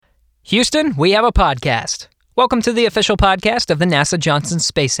Houston, we have a podcast. Welcome to the official podcast of the NASA Johnson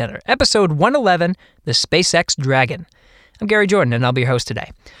Space Center, episode 111, the SpaceX Dragon. I'm Gary Jordan, and I'll be your host today.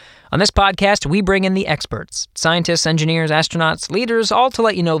 On this podcast, we bring in the experts, scientists, engineers, astronauts, leaders, all to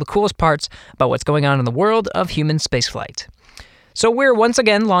let you know the coolest parts about what's going on in the world of human spaceflight. So we're once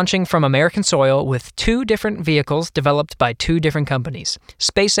again launching from American soil with two different vehicles developed by two different companies,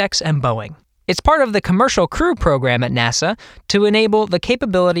 SpaceX and Boeing. It's part of the Commercial Crew program at NASA to enable the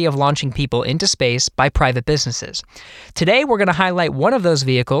capability of launching people into space by private businesses. Today, we're going to highlight one of those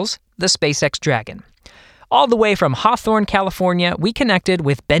vehicles, the SpaceX Dragon. All the way from Hawthorne, California, we connected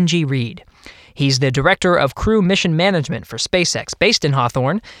with Benji Reed. He's the Director of Crew Mission Management for SpaceX, based in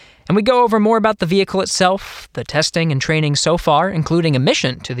Hawthorne, and we go over more about the vehicle itself, the testing and training so far, including a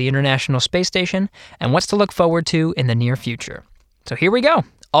mission to the International Space Station, and what's to look forward to in the near future. So here we go.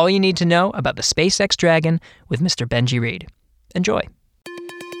 All you need to know about the SpaceX Dragon with Mr. Benji Reed. Enjoy.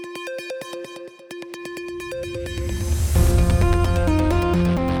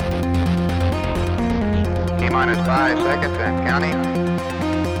 T-minus 5 seconds and counting.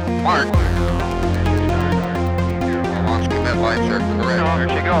 Mark. Launch commit light circle correct. There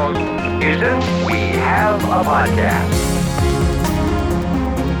she goes. Houston, we have a podcast.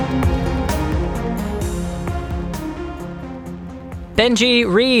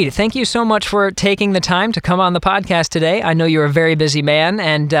 Benji Reed, thank you so much for taking the time to come on the podcast today. I know you're a very busy man,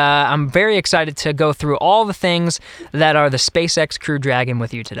 and I'm very excited to go through all the things that are the SpaceX Crew Dragon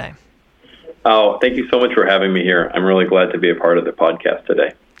with you today. Oh, thank you so much for having me here. I'm really glad to be a part of the podcast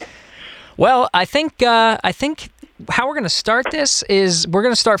today. Well, I think how we're going to start this is we're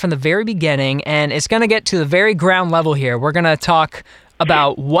going to start from the very beginning, and it's going to get to the very ground level here. We're going to talk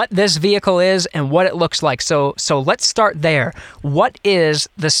about what this vehicle is and what it looks like. So let's start there. What is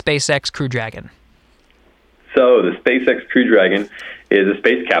the SpaceX Crew Dragon? So the SpaceX Crew Dragon is a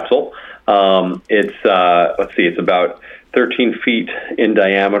space capsule. It's about 13 feet in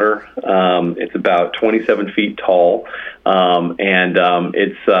diameter. It's about 27 feet tall.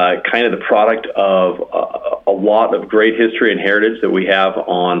 It's kind of the product of a lot of great history and heritage that we have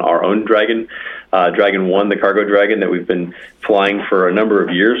on our own Dragon. Dragon 1, the cargo Dragon that we've been flying for a number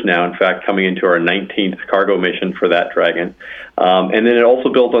of years now, in fact, coming into our 19th cargo mission for that Dragon. And then it also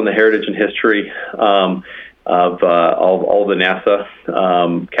built on the heritage and history of all the NASA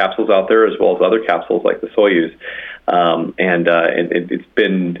capsules out there, as well as other capsules like the Soyuz.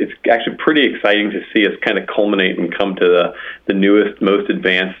 It's actually pretty exciting to see us kind of culminate and come to the newest, most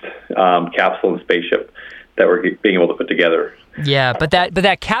advanced capsule and spaceship that we're being able to put together. Yeah, but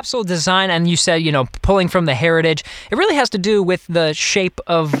that capsule design, and you said, pulling from the heritage, it really has to do with the shape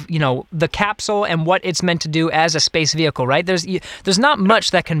of, the capsule and what it's meant to do as a space vehicle, right? There's not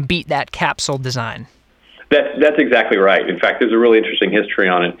much that can beat that capsule design. That's exactly right. In fact, there's a really interesting history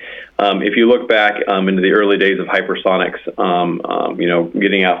on it. If you look back into the early days of hypersonics,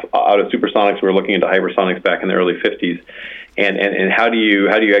 getting out of supersonics, we were looking into hypersonics back in the early 50s. And how do you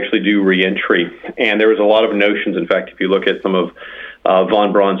actually do reentry? And there was a lot of notions. In fact, if you look at some of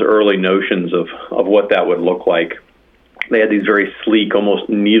von Braun's early notions of what that would look like, they had these very sleek, almost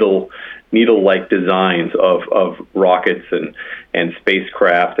needle-like designs of rockets and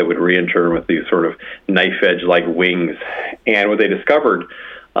spacecraft that would reenter with these sort of knife edge-like wings. And what they discovered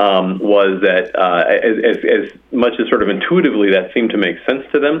was that as much as sort of intuitively that seemed to make sense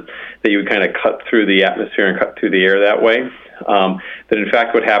to them, that you would kind of cut through the atmosphere and cut through the air that way, that in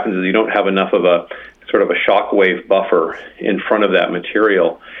fact what happens is you don't have enough of a sort of a shock wave buffer in front of that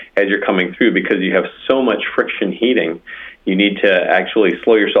material as you're coming through, because you have so much friction heating. You need to actually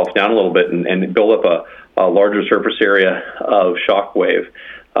slow yourself down a little bit and build up a larger surface area of shock wave.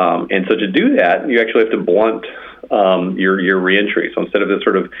 And so to do that, you actually have to blunt your reentry. So instead of this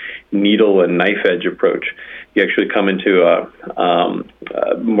sort of needle and knife edge approach, you actually come into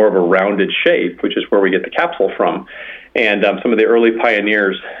a more of a rounded shape, which is where we get the capsule from. And some of the early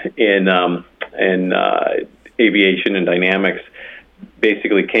pioneers in aviation and dynamics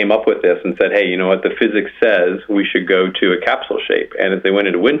basically came up with this and said, hey, you know what, the physics says we should go to a capsule shape. And as they went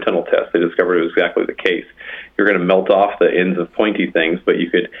into wind tunnel tests, they discovered it was exactly the case. You're going to melt off the ends of pointy things, but you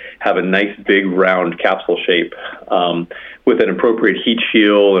could have a nice big round capsule shape with an appropriate heat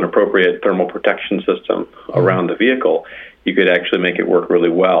shield and appropriate thermal protection system around the vehicle. You could actually make it work really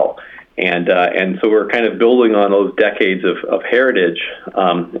well. And so we're kind of building on those decades of heritage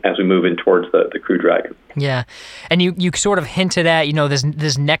as we move in towards the Crew Dragon. Yeah, and you sort of hinted at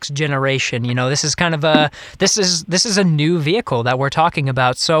this next generation. This is kind of this is a new vehicle that we're talking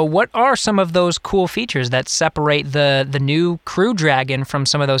about. So what are some of those cool features that separate the new Crew Dragon from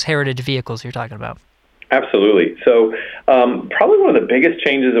some of those heritage vehicles you're talking about? Absolutely. So probably one of the biggest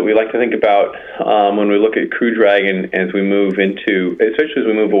changes that we like to think about when we look at Crew Dragon as we move into, especially as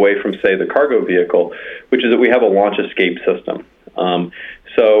we move away from, say, the cargo vehicle, which is that we have a launch escape system.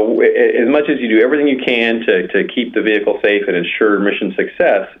 So as much as you do everything you can to keep the vehicle safe and ensure mission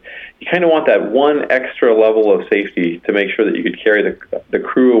success, you kind of want that one extra level of safety to make sure that you could carry the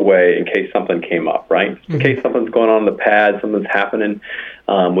crew away in case something came up, right? In case something's going on the pad, something's happening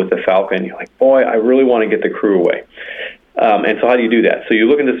with the Falcon, you're like, boy, I really want to get the crew away. And so how do you do that? So you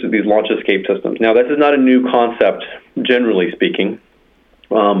look into these launch escape systems. Now, this is not a new concept, generally speaking.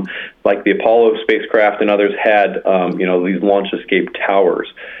 Like the Apollo spacecraft and others had, these launch escape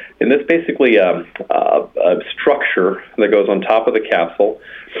towers. And that's basically a structure that goes on top of the capsule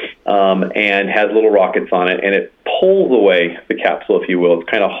and has little rockets on it, and it pulls away the capsule, if you will. It's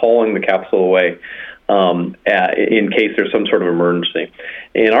kind of hauling the capsule away in case there's some sort of emergency.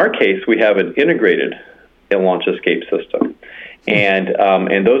 In our case, we have an integrated launch escape system. And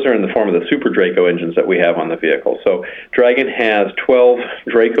those are in the form of the Super Draco engines that we have on the vehicle. So Dragon has 12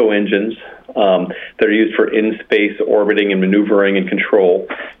 Draco engines that are used for in-space orbiting and maneuvering and control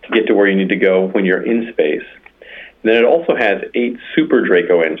to get to where you need to go when you're in space. And then it also has 8 Super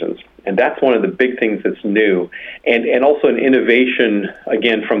Draco engines, and that's one of the big things that's new, and also an innovation,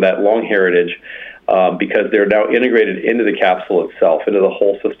 again, from that long heritage, because they're now integrated into the capsule itself, into the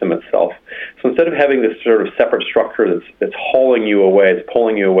whole system itself. So instead of having this sort of separate structure that's hauling you away, it's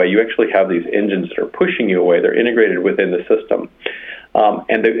pulling you away, you actually have these engines that are pushing you away. They're integrated within the system.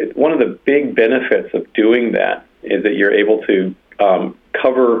 And one of the big benefits of doing that is that you're able to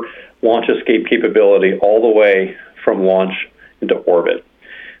cover launch escape capability all the way from launch into orbit.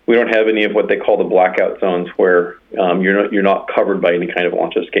 We don't have any of what they call the blackout zones where you're not covered by any kind of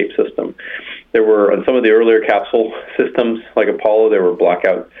launch escape system. There were, on some of the earlier capsule systems, like Apollo, there were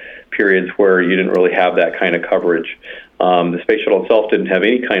blackout periods where you didn't really have that kind of coverage. The space shuttle itself didn't have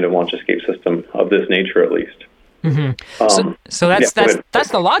any kind of launch escape system of this nature, at least. Mm-hmm. So that's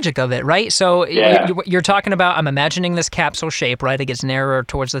the logic of it, right? So you're talking about, I'm imagining this capsule shape, right? It gets narrower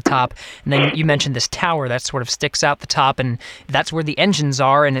towards the top, and then you mentioned this tower that sort of sticks out the top, and that's where the engines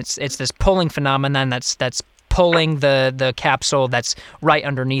are, and it's this pulling phenomenon that's pulling the capsule that's right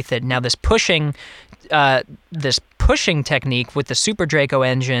underneath it. Now this pushing technique with the Super Draco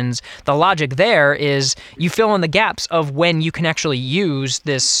engines, the logic there is you fill in the gaps of when you can actually use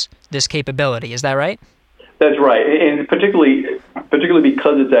this capability. Is that right? That's right, and particularly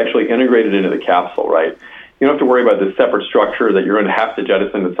because it's actually integrated into the capsule, right? You don't have to worry about this separate structure that you're going to have to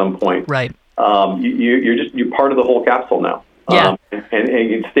jettison at some point. Right. You're part of the whole capsule now. Yeah. And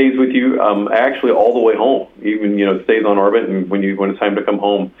it stays with you actually all the way home. Even it stays on orbit, and when it's time to come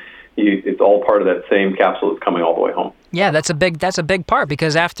home, it's all part of that same capsule that's coming all the way home. Yeah, that's a big part,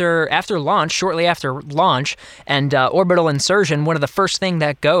 because after launch, shortly after launch and orbital insertion, one of the first thing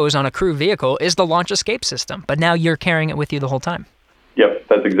that goes on a crew vehicle is the launch escape system. But now you're carrying it with you the whole time. Yep,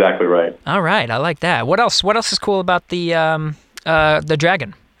 that's exactly right. All right, I like that. What else is cool about the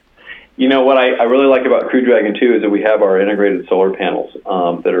Dragon? What I really like about Crew Dragon too is that we have our integrated solar panels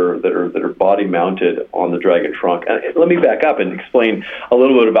that are body mounted on the Dragon trunk. And let me back up and explain a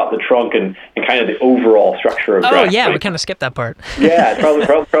little bit about the trunk and kind of the overall structure of Dragon. Oh yeah, we kind of skipped that part. Yeah,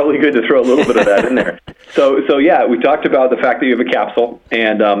 it's probably good to throw a little bit of that in there. So yeah, we talked about the fact that you have a capsule,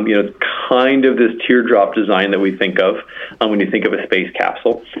 and it's kind of this teardrop design that we think of when you think of a space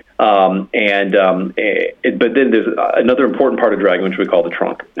capsule. But then there's another important part of Dragon, which we call the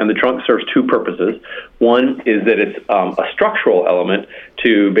trunk. And the trunk serves two purposes. One is that it's a structural element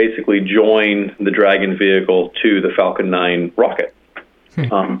to basically join the Dragon vehicle to the Falcon 9 rocket.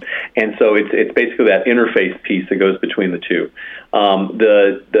 And so it's basically that interface piece that goes between the two.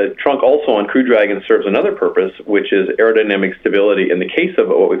 The trunk also on Crew Dragon serves another purpose, which is aerodynamic stability in the case of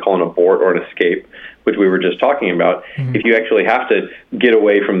what we call an abort or an escape, which we were just talking about. If you actually have to get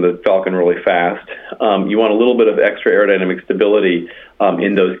away from the Falcon really fast, you want a little bit of extra aerodynamic stability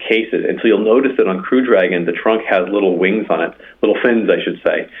in those cases. And so you'll notice that on Crew Dragon, the trunk has little wings on it, little fins, I should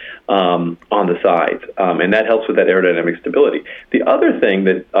say, on the sides. And that helps with that aerodynamic stability. The other thing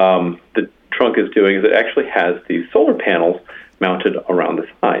that the trunk is doing is it actually has these solar panels mounted around the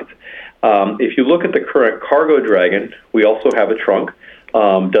sides. If you look at the current cargo Dragon, we also have a trunk.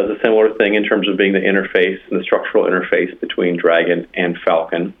 Does a similar thing in terms of being the interface and the structural interface between Dragon and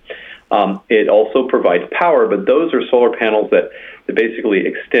Falcon. It also provides power, but those are solar panels that basically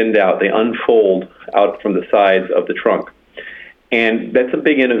extend out, they unfold out from the sides of the trunk. And that's a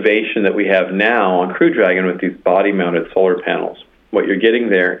big innovation that we have now on Crew Dragon with these body-mounted solar panels. What you're getting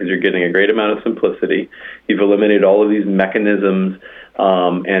there is you're getting a great amount of simplicity. You've eliminated all of these mechanisms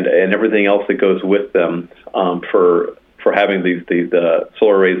and everything else that goes with them for having the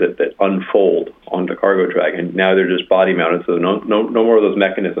solar arrays that unfold onto Cargo Dragon. Now they're just body mounted, so no more of those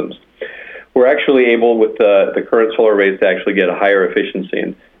mechanisms. We're actually able, with the current solar arrays, to actually get a higher efficiency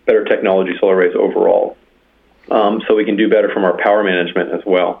and better technology solar arrays overall. So we can do better from our power management as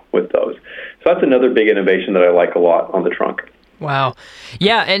well with those. So that's another big innovation that I like a lot on the trunk. Wow.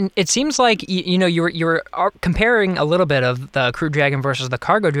 Yeah, and it seems like, you were comparing a little bit of the Crew Dragon versus the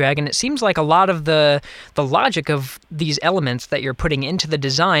Cargo Dragon. It seems like a lot of the logic of these elements that you're putting into the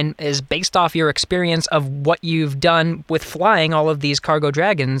design is based off your experience of what you've done with flying all of these Cargo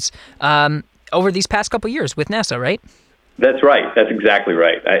Dragons over these past couple years with NASA, right? That's right. That's exactly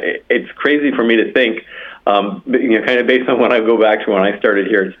right. It's crazy for me to think, kind of based on when I go back to when I started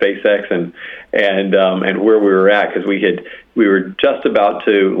here at SpaceX and where we were at, because we were just about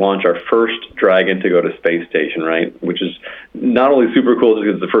to launch our first Dragon to go to space station, right? Which is not only super cool just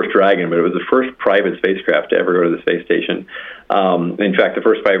because it's the first Dragon, but it was the first private spacecraft to ever go to the space station. In fact, the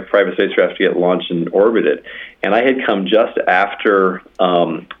first private spacecraft to get launched and orbited. And I had come just after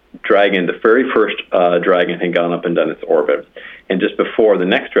Dragon, the very first Dragon had gone up and done its orbit, and just before the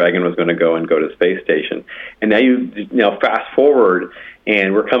next Dragon was going to go to space station. And now you fast forward,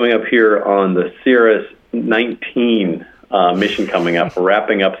 and we're coming up here on the Cirrus 19 mission coming up,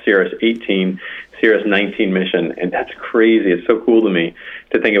 wrapping up Cirrus 18, Cirrus 19 mission, and that's crazy. It's so cool to me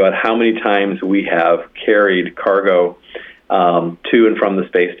to think about how many times we have carried cargo to and from the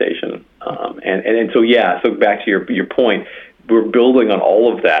space station. So back to your point. We're building on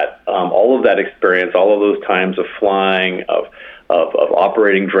all of that experience, all of those times of flying, of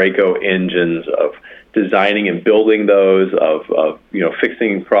operating Draco engines, of designing and building those, of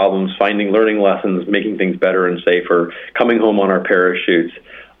fixing problems, learning lessons, making things better and safer, coming home on our parachutes.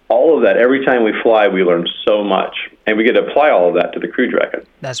 All of that, every time we fly, we learn so much, and we get to apply all of that to the Crew Dragon.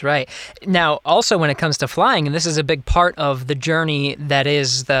 That's right. Now, also when it comes to flying, and this is a big part of the journey that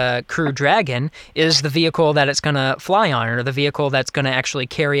is the Crew Dragon, is the vehicle that it's going to fly on, or the vehicle that's going to actually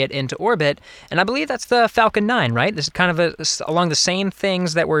carry it into orbit, and I believe that's the Falcon 9, right? This is kind of along the same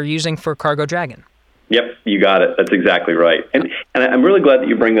things that we're using for Cargo Dragon. Yep, you got it. That's exactly right. And I'm really glad that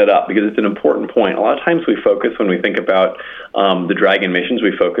you bring that up, because it's an important point. A lot of times we focus, when we think about the Dragon missions,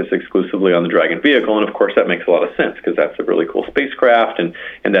 we focus exclusively on the Dragon vehicle, and of course that makes a lot of sense because that's a really cool spacecraft, and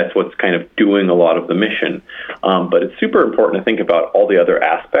that's what's kind of doing a lot of the mission. But it's super important to think about all the other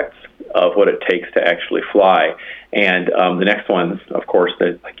aspects of what it takes to actually fly. And the next one, of course,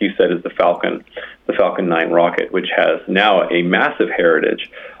 that, like you said, is the Falcon 9 rocket, which has now a massive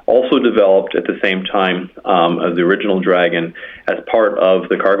heritage, also developed at the same time as the original Dragon as part of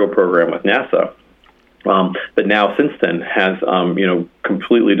the cargo program with NASA. But now, since then, has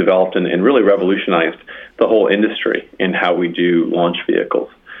completely developed and really revolutionized the whole industry in how we do launch vehicles.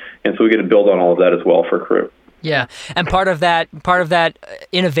 And so we get to build on all of that as well for Crew. Yeah, and part of that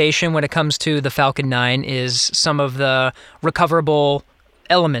innovation when it comes to the Falcon 9 is some of the recoverable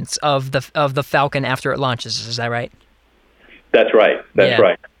elements of the Falcon after it launches. Is that right? That's right. That's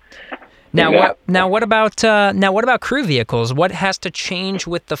right. Now, exactly. what about crew vehicles? What has to change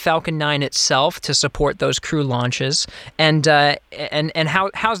with the Falcon 9 itself to support those crew launches, and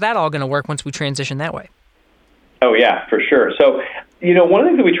how's that all going to work once we transition that way? Oh yeah, for sure. So one of the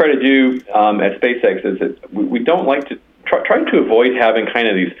things that we try to do at SpaceX is that we don't like to try to avoid having kind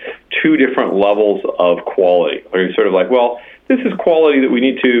of these two different levels of quality, where you're sort of like, well, this is quality that we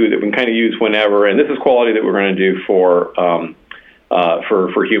can kind of use whenever, and this is quality that we're going to do for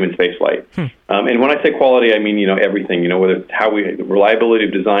human spaceflight. And when I say quality, I mean, everything, whether reliability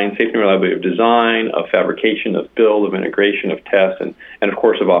of design, safety and reliability of design, of fabrication, of build, of integration, of test, and of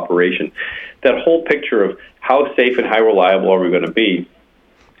course of operation. That whole picture of how safe and how reliable are we going to be.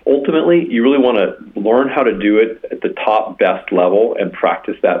 Ultimately, you really want to learn how to do it at the top best level and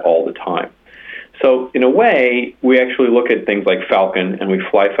practice that all the time. So in a way, we actually look at things like Falcon, and we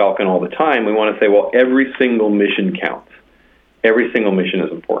fly Falcon all the time. We want to say, well, every single mission counts. Every single mission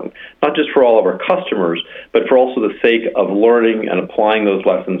is important, not just for all of our customers, but for also the sake of learning and applying those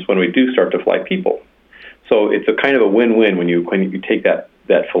lessons when we do start to fly people. So it's a kind of a win-win when you take that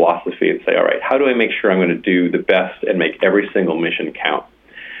philosophy and say, all right, how do I make sure I'm going to do the best and make every single mission count?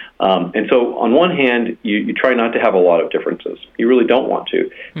 And so on one hand, you try not to have a lot of differences. You really don't want to,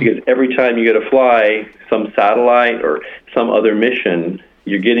 because every time you get to fly some satellite or some other mission,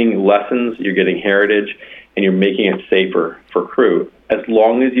 you're getting lessons, you're getting heritage, and you're making it safer for crew, as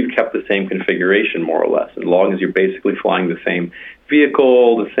long as you've kept the same configuration, more or less, as long as you're basically flying the same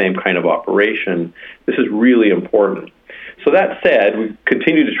vehicle, the same kind of operation. This is really important. So that said, we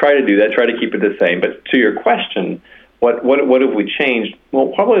continue to try to do that, try to keep it the same. But to your question, what have we changed? Well,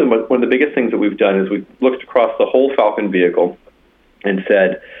 probably one of the biggest things that we've done is we've looked across the whole Falcon vehicle and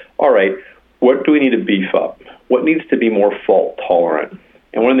said, all right, what do we need to beef up? What needs to be more fault tolerant?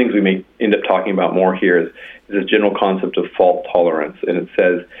 And one of the things we may end up talking about more here is this general concept of fault tolerance. And it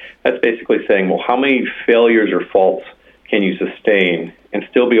says, that's basically saying, well, how many failures or faults can you sustain and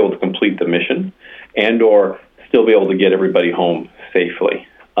still be able to complete the mission and or still be able to get everybody home safely?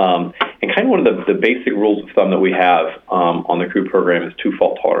 And kind of one of the basic rules of thumb that we have on the crew program is 2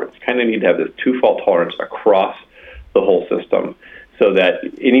 fault tolerance. You kind of need to have this 2 fault tolerance across the whole system so that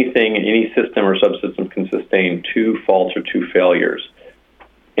any system or subsystem can sustain 2 faults or 2 failures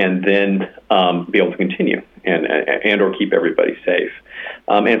and then be able to continue and or keep everybody safe.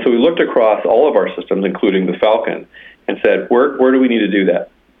 And so we looked across all of our systems, including the Falcon, and said, where do we need to do that?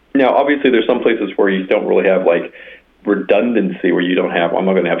 Now, obviously, there's some places where you don't really have, like, redundancy, where you don't have, I'm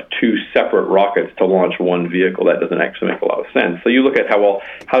not going to have 2 separate rockets to launch one vehicle. That doesn't actually make a lot of sense. So you look at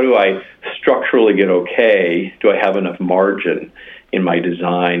how do I structurally get okay? Do I have enough margin in my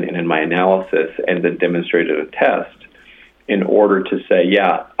design and in my analysis and then demonstrate it in a test in order to say,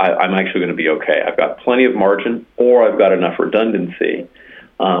 yeah, I'm actually going to be okay. I've got plenty of margin, or I've got enough redundancy,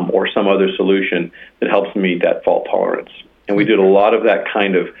 or some other solution that helps meet that fault tolerance. And we did a lot of that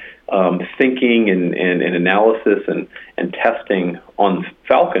kind of thinking and analysis and testing on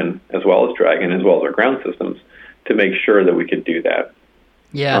Falcon as well as Dragon, as well as our ground systems, to make sure that we could do that.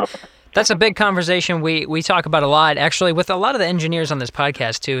 Yeah. That's a big conversation we talk about a lot, actually, with a lot of the engineers on this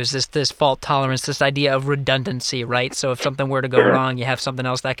podcast, too, is this fault tolerance, this idea of redundancy, right? So if something were to go wrong, you have something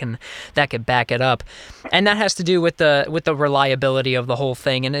else that could back it up. And that has to do with the reliability of the whole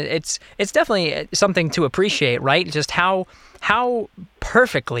thing. And it's definitely something to appreciate, right? Just how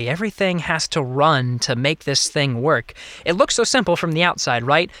perfectly everything has to run to make this thing work. It looks so simple from the outside,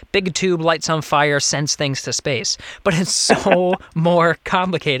 right? Big tube lights on fire, sends things to space. But it's so more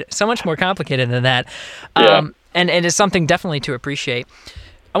complicated, so much more complicated than that. Yeah. And it is something definitely to appreciate.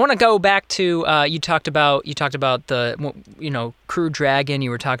 I want to go back to you talked about the Crew Dragon.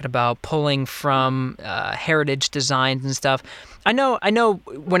 You were talking about pulling from heritage designs and stuff. I know.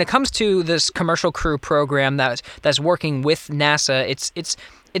 When it comes to this commercial crew program that's working with NASA,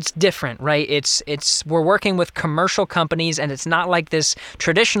 it's different, right? We're working with commercial companies, and it's not like this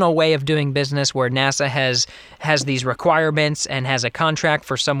traditional way of doing business where NASA has these requirements and has a contract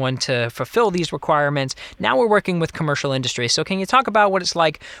for someone to fulfill these requirements. Now we're working with commercial industry. So can you talk about what it's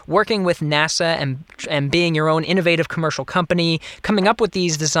like working with NASA and being your own innovative commercial company, coming up with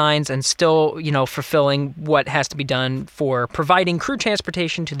these designs and still, fulfilling what has to be done for providing crew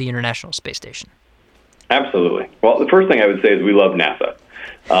transportation to the International Space Station? Absolutely. Well, the first thing I would say is we love NASA.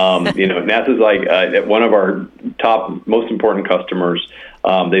 NASA's like one of our top, most important customers.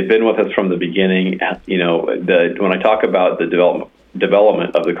 They've been with us from the beginning. When I talk about the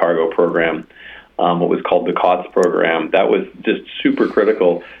development of the cargo program, what was called the COTS program, that was just super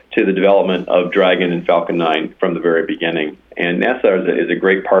critical to the development of Dragon and Falcon 9 from the very beginning. And NASA is a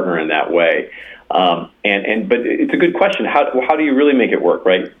great partner in that way. But it's a good question. How do you really make it work,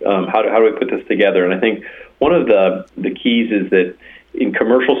 right? How do we put this together? And I think one of the keys is that in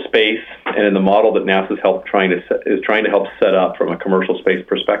commercial space and in the model that NASA is trying to help set up from a commercial space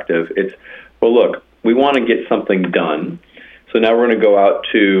perspective, it's, well, look, we want to get something done. So now we're going to go out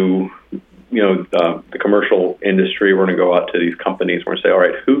to the commercial industry. We're going to go out to these companies. We're going to say, all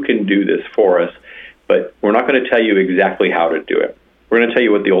right, who can do this for us? But we're not going to tell you exactly how to do it. We're going to tell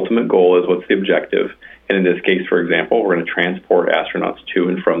you what the ultimate goal is, what's the objective. And in this case, for example, we're going to transport astronauts to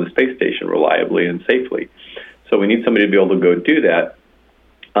and from the space station reliably and safely. So we need somebody to be able to go do that.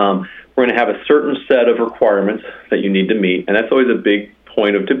 We're going to have a certain set of requirements that you need to meet. And that's always a big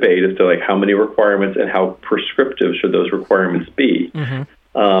point of debate as to like how many requirements and how prescriptive should those requirements be. Mm-hmm.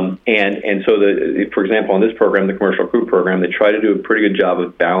 And so, for example, on this program, the Commercial Crew Program, they try to do a pretty good job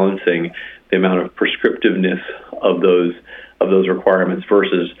of balancing the amount of prescriptiveness of those requirements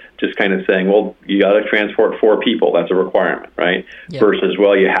versus just kind of saying, well, you got to transport 4 people. That's a requirement, right? Yep. Versus,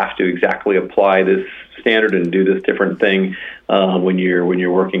 well, you have to exactly apply this standard and do this different thing when you're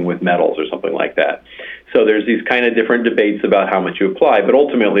working with metals or something like that. So there's these kind of different debates about how much you apply. But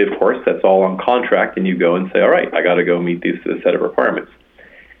ultimately, of course, that's all on contract, and you go and say, all right, I got to go meet this set of requirements.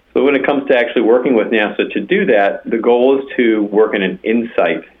 So when it comes to actually working with NASA to do that, the goal is to work in an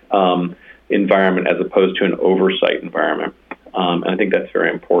insight environment as opposed to an oversight environment. And I think that's very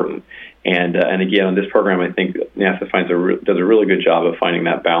important. And again, on this program, I think NASA does a really good job of finding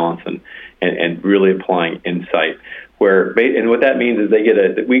that balance and really applying insight. And what that means is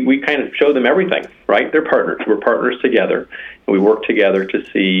we kind of show them everything, right? They're partners. We're partners together, and we work together to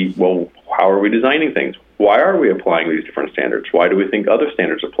see, well, how are we designing things? Why are we applying these different standards? Why do we think other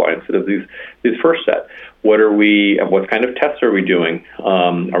standards apply instead of these first set? What kind of tests are we doing?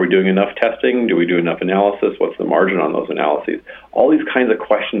 Are we doing enough testing? Do we do enough analysis? What's the margin on those analyses? All these kinds of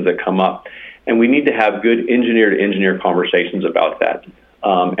questions that come up. And we need to have good engineer-to-engineer conversations about that.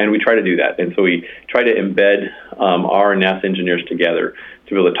 And we try to do that. And so we try to embed our NASA engineers together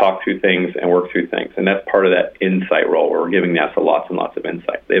to be able to talk through things and work through things. And that's part of that insight role where we're giving NASA lots and lots of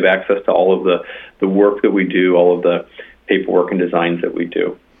insight. They have access to all of the work that we do, all of the paperwork and designs that we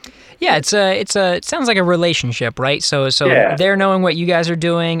do. Yeah, it sounds like a relationship, right? So yeah. They're knowing what you guys are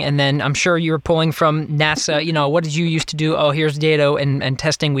doing, and then I'm sure you're pulling from NASA, what did you used to do? Oh, here's data and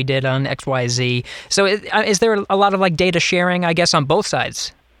testing we did on XYZ. So is there a lot of like data sharing, I guess, on both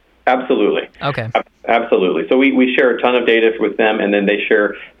sides? Absolutely. Okay. Absolutely. So we share a ton of data with them, and then they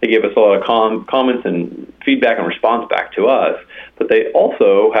give us a lot of comments and feedback and response back to us, but they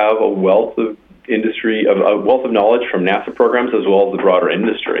also have a wealth of knowledge from NASA programs as well as the broader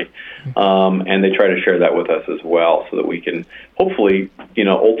industry. And they try to share that with us as well so that we can hopefully,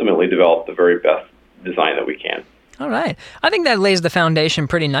 ultimately develop the very best design that we can. All right. I think that lays the foundation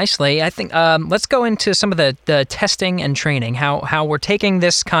pretty nicely. I think let's go into some of the testing and training, how we're taking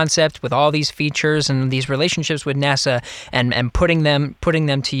this concept with all these features and these relationships with NASA and putting them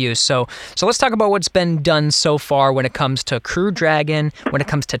to use. So let's talk about what's been done so far when it comes to Crew Dragon, when it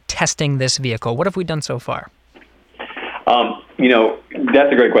comes to testing this vehicle. What have we done so far?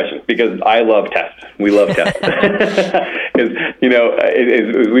 That's a great question because I love tests. We love tests. Because,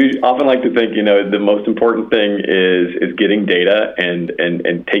 we often like to think, the most important thing is getting data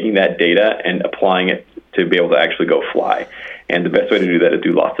and taking that data and applying it to be able to actually go fly. And the best way to do that is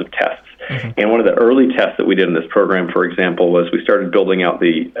do lots of tests. Mm-hmm. And one of the early tests that we did in this program, for example, was we started building out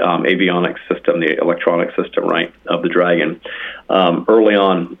the avionics system, the electronic system, right, of the Dragon, early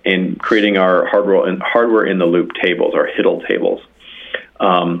on in creating our hardware in the loop tables, our HWHAP tables.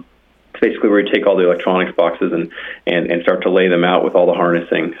 Basically, where you take all the electronics boxes and start to lay them out with all the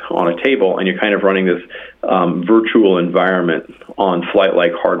harnessing on a table, and you're kind of running this virtual environment on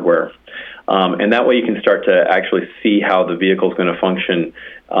flight-like hardware. And that way you can start to actually see how the vehicle is going to function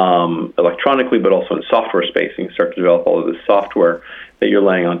electronically, but also in software space. You can start to develop all of this software that you're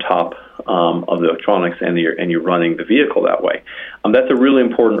laying on top of the electronics, and you're running the vehicle that way. That's a really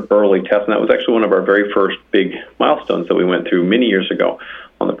important early test, and that was actually one of our very first big milestones that we went through many years ago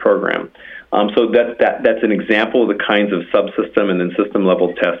on the program. So that's an example of the kinds of subsystem and then system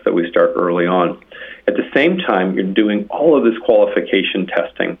level tests that we start early on. At the same time, you're doing all of this qualification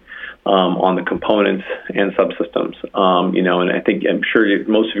testing on the components and subsystems. And I'm sure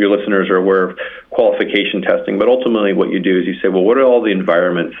most of your listeners are aware of qualification testing, but ultimately what you do is you say, well, what are all the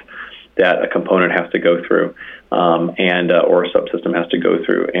environments that a component has to go through or a subsystem has to go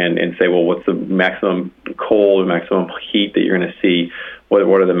through, and say, well, what's the maximum cold or maximum heat that you're going to see?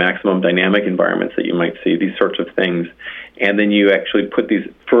 What are the maximum dynamic environments that you might see? These sorts of things. And then you actually put these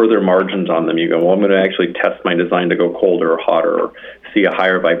further margins on them. You go, well, I'm going to actually test my design to go colder or hotter or see a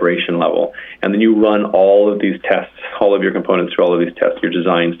higher vibration level. And then you run all of these tests, all of your components through all of these tests, your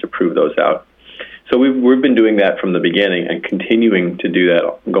designs to prove those out. So we've been doing that from the beginning and continuing to do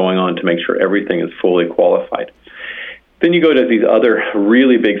that, going on to make sure everything is fully qualified. Then you go to these other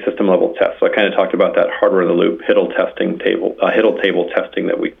really big system level tests. So I kind of talked about that hardware in the loop HWHAP table testing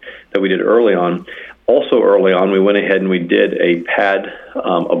that we did early on. Also early on, we went ahead and we did a pad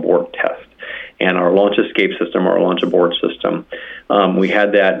abort test. And our launch escape system, our launch abort system, we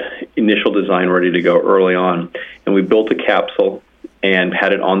had that initial design ready to go early on. And we built a capsule and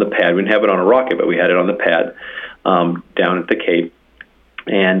had it on the pad. We didn't have it on a rocket, but we had it on the pad down at the Cape.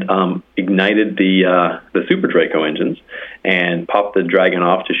 And ignited the Super Draco engines and popped the Dragon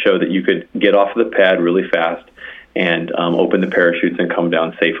off to show that you could get off of the pad really fast and open the parachutes and come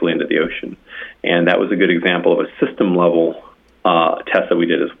down safely into the ocean. And that was a good example of a system-level test that we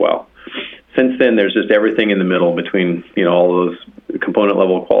did as well. Since then, there's just everything in the middle between all those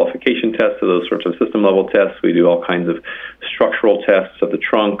component-level qualification tests to those sorts of system-level tests. We do all kinds of structural tests of the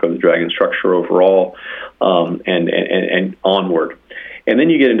trunk, of the Dragon structure overall, and onward. And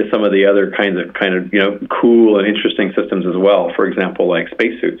then you get into some of the other kinds of cool and interesting systems as well. For example, like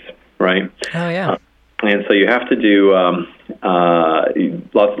spacesuits, right? Oh yeah. And so you have to do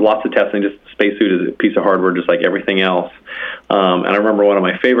lots of testing. Just spacesuit is a piece of hardware, just like everything else. And I remember one of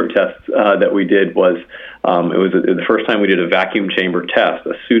my favorite tests that we did was it was the first time we did a vacuum chamber test,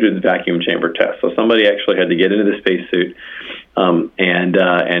 a suited vacuum chamber test. So somebody actually had to get into the spacesuit and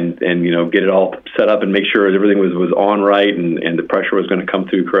get it all set up and make sure everything was on right and the pressure was going to come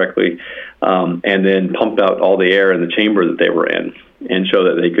through correctly, and then pump out all the air in the chamber that they were in. and show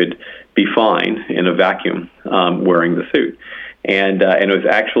that they could be fine in a vacuum wearing the suit. And it was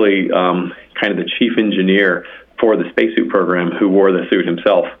actually kind of the chief engineer for the spacesuit program who wore the suit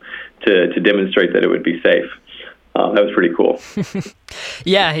himself to demonstrate that it would be safe. That was pretty cool.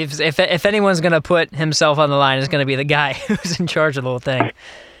 Yeah, if anyone's going to put himself on the line, it's going to be the guy who's in charge of the whole thing.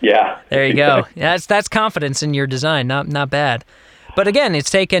 Yeah. There you go. That's confidence in your design. Not bad. But again, it's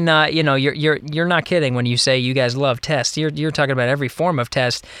taken. You're not kidding when you say you guys love tests. You're talking about every form of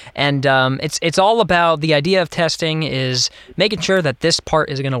test, and it's all about the idea of testing is making sure that this part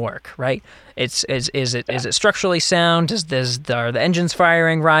is going to work, right? Is it structurally sound? Are the engines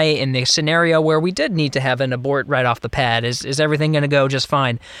firing right? In the scenario where we did need to have an abort right off the pad, is everything going to go just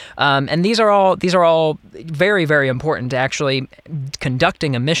fine? And these are all very, very important to actually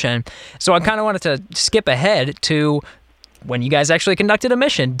conducting a mission. So I kind of wanted to skip ahead to when you guys actually conducted a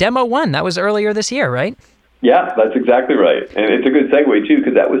mission, Demo 1. That was earlier this year, right? Yeah, that's exactly right. And it's a good segue, too,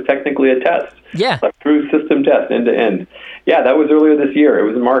 because that was technically a test. Yeah. A true system test, end to end. Yeah, that was earlier this year. It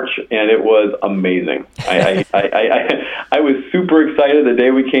was in March, and it was amazing. I was super excited the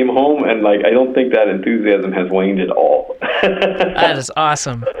day we came home, and I don't think that enthusiasm has waned at all. That is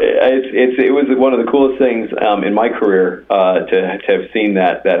awesome. It was one of the coolest things in my career to have seen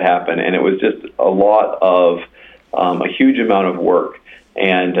that happen, and it was just a lot of a huge amount of work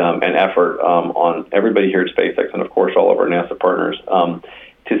and effort on everybody here at SpaceX, and of course all of our NASA partners,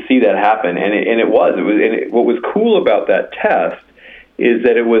 to see that happen. What was cool about that test is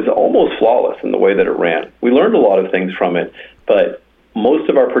that it was almost flawless in the way that it ran. We learned a lot of things from it, but most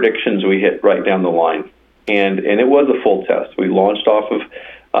of our predictions we hit right down the line, and it was a full test. We launched off of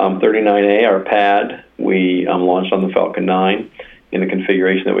 39A, our pad. We launched on the Falcon 9 in the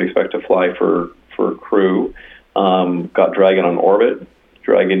configuration that we expect to fly for Crew. Got Dragon on orbit.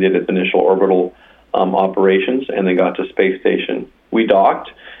 Dragon did its initial orbital operations, and then got to space station. We docked,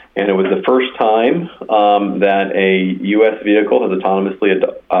 and it was the first time that a U.S. vehicle has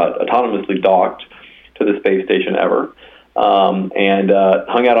autonomously docked to the space station ever, and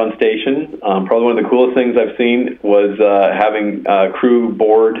hung out on station. Probably one of the coolest things I've seen was having crew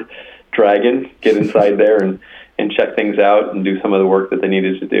board Dragon, get inside there and check things out and do some of the work that they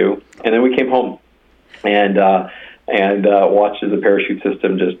needed to do. And then we came home and watched as the parachute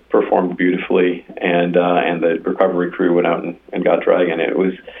system just performed beautifully, and the recovery crew went out and got Dragon. It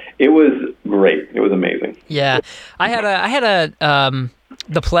was great. It was amazing. Yeah, I had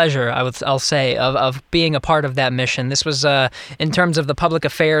the pleasure, I'll say, of being a part of that mission. This was in terms of the public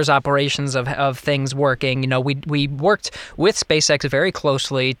affairs operations of things working. We worked with SpaceX very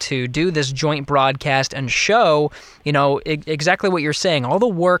closely to do this joint broadcast and show, exactly what you're saying, all the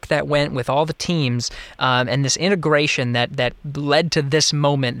work that went with all the teams, and this integration that led to this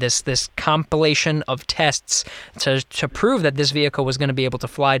moment, this compilation of tests to prove that this vehicle was going to be able to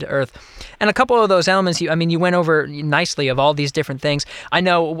fly to Earth. And a couple of those elements, you went over nicely of all these different things. I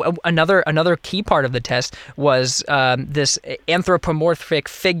know another key part of the test was this anthropomorphic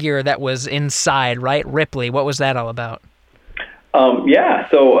figure that was inside, right? Ripley. What was that all about?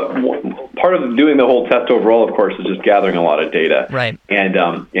 So part of doing the whole test overall, of course, is just gathering a lot of data. Right. And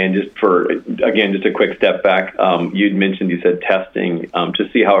just just a quick step back, you said testing to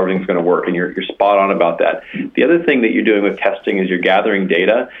see how everything's going to work, and you're spot on about that. The other thing that you're doing with testing is you're gathering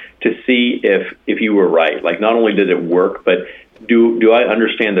data to see if you were right. Like, not only did it work, but do I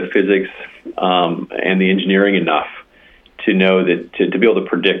understand the physics and the engineering enough to know that to be able to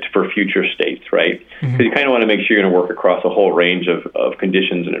predict for future states, right? Because you kind of want to make sure you're going to work across a whole range of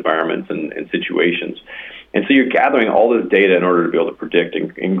conditions and environments and situations. And so you're gathering all this data in order to be able to predict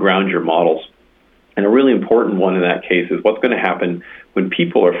and ground your models. And a really important one in that case is what's going to happen when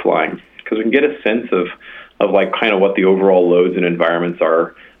people are flying, because we can get a sense of kind of what the overall loads and environments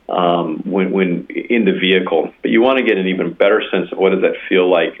are when in the vehicle. But you want to get an even better sense of what does that feel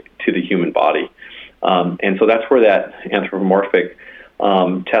like to the human body. And so that's where that anthropomorphic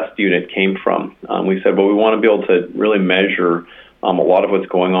test unit came from. We said, well, we want to be able to really measure a lot of what's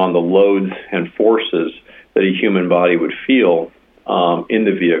going on, the loads and forces that a human body would feel in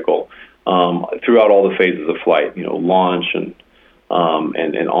the vehicle throughout all the phases of flight, launch and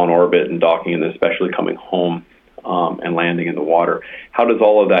on orbit and docking, and especially coming home and landing in the water. How does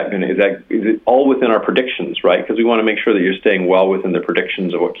all of that is it all within our predictions, right? Because we want to make sure that you're staying well within the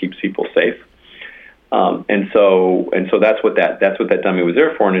predictions of what keeps people safe. And so that's what that dummy was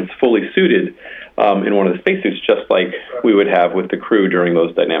there for, and it's fully suited in one of the spacesuits, just like we would have with the crew during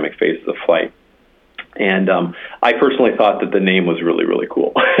those dynamic phases of flight. And I personally thought that the name was really, really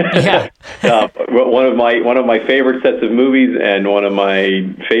cool. Yeah. One of my favorite sets of movies, and one of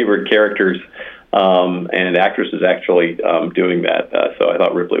my favorite characters and the actress is actually doing that. So I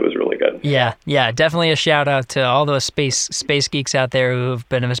thought Ripley was really good. Yeah, definitely a shout out to all those space geeks out there who have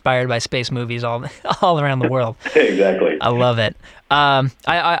been inspired by space movies all around the world. Exactly. I love it.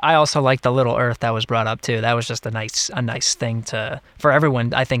 I also like the Little Earth that was brought up too. That was just a nice thing for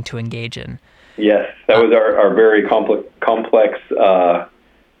everyone, I think, to engage in. Yes, that was our very complex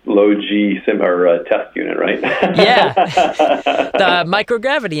low G test unit, right? Yeah, the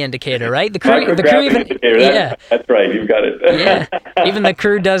microgravity indicator, right? The crew even, indicator. That's right. You've got it. Yeah, even the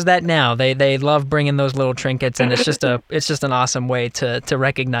crew does that now. They love bringing those little trinkets, and it's just an awesome way to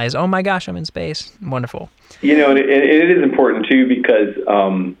recognize. Oh my gosh, I'm in space. Wonderful. You know, and it is important too because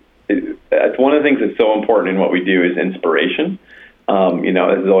it's one of the things that's so important in what we do is inspiration. You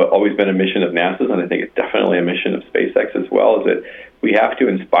know, this has always been a mission of NASA's, and I think it's definitely a mission of SpaceX as well, is that we have to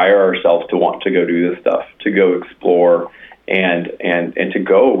inspire ourselves to want to go do this stuff, to go explore and to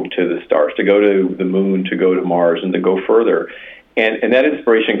go to the stars, to go to the moon, to go to Mars, and to go further. And that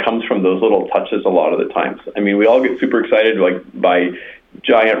inspiration comes from those little touches a lot of the times. I mean, we all get super excited by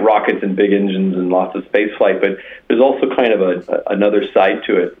giant rockets and big engines and lots of space flight, but there's also kind of another side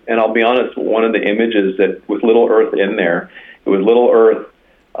to it. And I'll be honest, one of the images that with Little Earth in there, it was Little Earth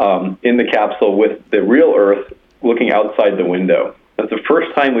in the capsule with the real Earth looking outside the window. That's the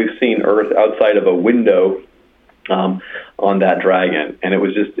first time we've seen Earth outside of a window on that Dragon, and it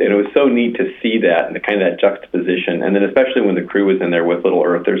was so neat to see that and the kind of that juxtaposition. And then especially when the crew was in there with Little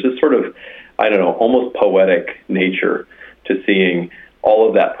Earth, there's this sort of, I don't know, almost poetic nature to seeing all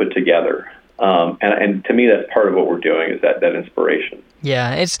of that put together. And to me, that's part of what we're doing is that inspiration.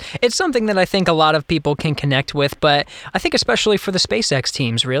 Yeah, it's something that I think a lot of people can connect with, but I think especially for the SpaceX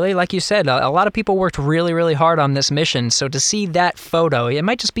teams, really, like you said, a lot of people worked really, really hard on this mission. So to see that photo, it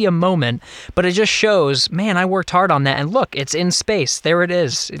might just be a moment, but it just shows, man, I worked hard on that. And look, it's in space. There it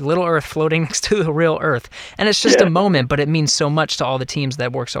is, Little Earth floating next to the real Earth. And it's just a moment, but it means so much to all the teams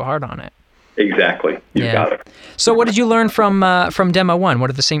that worked so hard on it. Exactly. You got it. So what did you learn from Demo 1?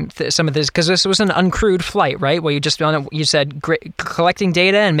 What are some of this? Because this was an uncrewed flight, right? Where you said collecting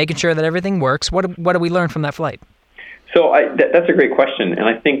data and making sure that everything works. What do we learn from that flight? So that's a great question. And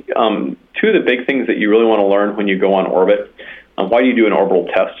I think two of the big things that you really want to learn when you go on orbit, why do you do an orbital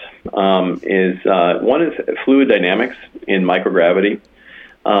test, is one is fluid dynamics in microgravity.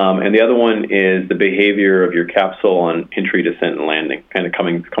 And the other one is the behavior of your capsule on entry, descent, and landing, kind of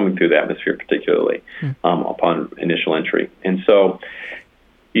coming through the atmosphere, particularly upon initial entry. And so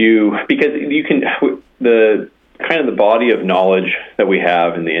because you can, the kind of the body of knowledge that we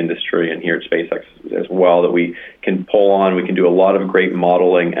have in the industry and here at SpaceX as well, that we can pull on, we can do a lot of great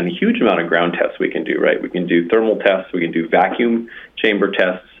modeling and a huge amount of ground tests we can do, right? We can do thermal tests, we can do vacuum chamber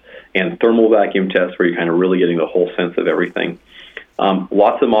tests and thermal vacuum tests where you're kind of really getting the whole sense of everything.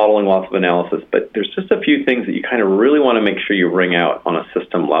 Lots of modeling, lots of analysis, but there's just a few things that you kind of really want to make sure you wring out on a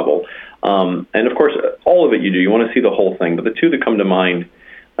system level. And of course, all of it you do. You want to see the whole thing, but the two that come to mind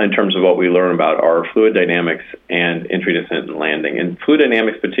in terms of what we learn about are fluid dynamics and entry, descent, and landing. And fluid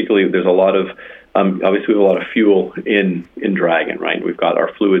dynamics particularly, there's a lot of, obviously we have a lot of fuel in Dragon, right? We've got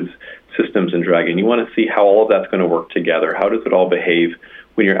our fluids systems in Dragon. You want to see how all of that's going to work together. How does it all behave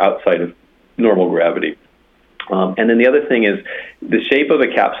when you're outside of normal gravity? And then the other thing is the shape of a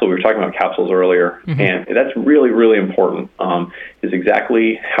capsule. We were talking about capsules earlier, and that's really, really important, is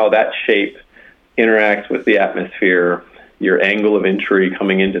exactly how that shape interacts with the atmosphere, your angle of entry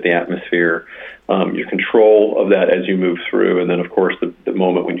coming into the atmosphere, your control of that as you move through, and then, of course, the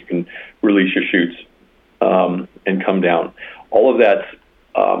moment when you can release your chutes and come down. All of that's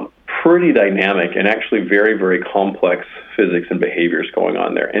pretty dynamic and actually very, very complex physics and behaviors going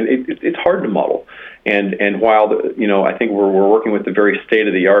on there. And it's hard to model. And while, I think we're working with the very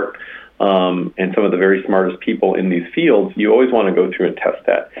state-of-the-art and some of the very smartest people in these fields, you always want to go through and test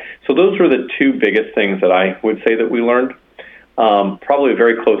that. So those were the two biggest things that I would say that we learned. Probably a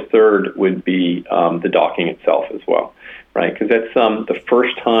very close third would be the docking itself as well, right? Because that's the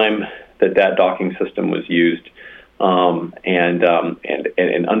first time that docking system was used, and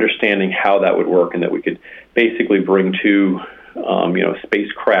understanding how that would work, and that we could basically bring two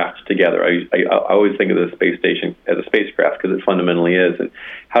spacecraft together. I always think of the space station as a spacecraft because it fundamentally is. And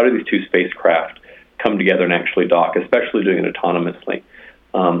how do these two spacecraft come together and actually dock, especially doing it autonomously?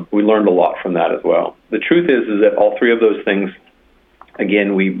 We learned a lot from that as well. The truth is that all three of those things,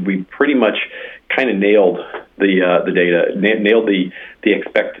 again, we pretty much kind of nailed the data, nailed the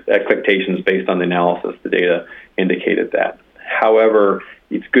expectations based on the analysis. The data indicated that. However,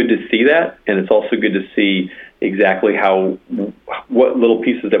 it's good to see that, and it's also good to see exactly what little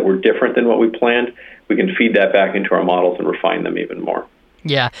pieces that were different than what we planned. We can feed that back into our models and refine them even more.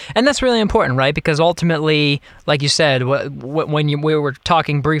 Yeah, and that's really important, right? Because ultimately, like you said, we were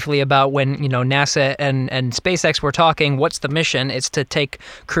talking briefly about when NASA and SpaceX were talking, what's the mission? It's to take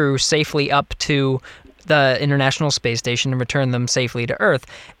crew safely up to the International Space Station and return them safely to Earth.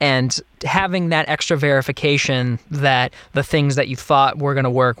 And having that extra verification that the things that you thought were going to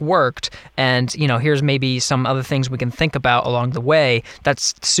work worked, and here's maybe some other things we can think about along the way,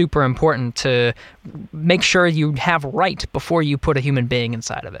 that's super important to make sure you have right before you put a human being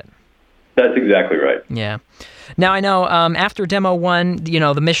inside of it. That's exactly right. Yeah. Now I know after Demo 1,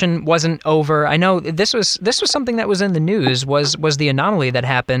 the mission wasn't over. I know this was something that was in the news, was the anomaly that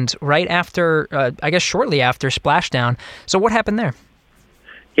happened right after, I guess shortly after splashdown. So what happened there?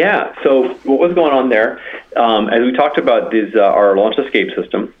 Yeah. So what was going on there? As we talked about, is our launch escape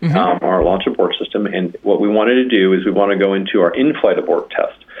system, our launch abort system, and what we wanted to do is we want to go into our in-flight abort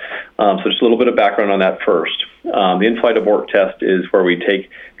test. So just a little bit of background on that first. The in-flight abort test is where we take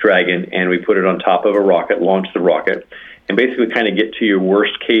Dragon and we put it on top of a rocket, launch the rocket, and basically kind of get to your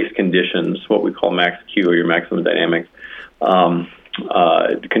worst case conditions, what we call max Q or your maximum dynamics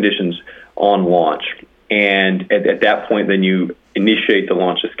conditions on launch. And at that point, then you initiate the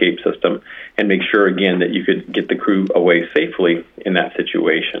launch escape system and make sure, again, that you could get the crew away safely in that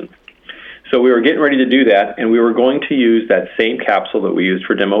situation. So we were getting ready to do that, and we were going to use that same capsule that we used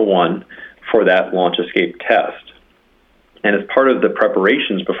for Demo 1 for that launch escape test. And as part of the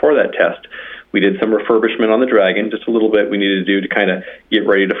preparations before that test, we did some refurbishment on the Dragon, just a little bit we needed to do to kind of get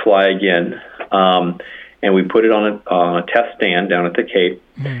ready to fly again. And we put it on a test stand down at the Cape.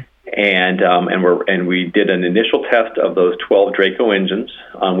 And we did an initial test of those 12 Draco engines,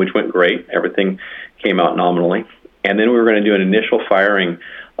 which went great. Everything came out nominally. And then we were going to do an initial firing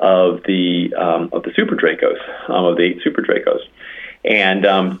of the Super Dracos, of the 8 Super Dracos. And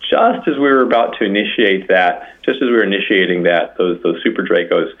just as we were about to initiate that, those Super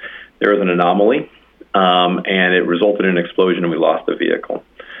Dracos, there was an anomaly, and it resulted in an explosion, and we lost the vehicle.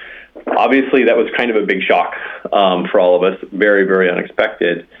 Obviously, that was kind of a big shock for all of us, very, very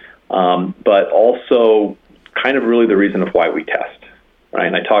unexpected, but also kind of really the reason of why we test, right?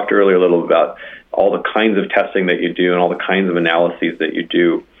 And I talked earlier a little about all the kinds of testing that you do and all the kinds of analyses that you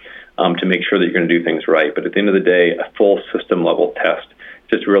do to make sure that you're going to do things right. But at the end of the day, a full system-level test,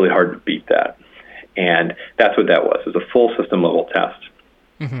 it's just really hard to beat that. And that's what that was. It was a full system-level test.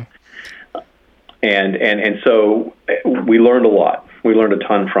 And so we learned a lot. We learned a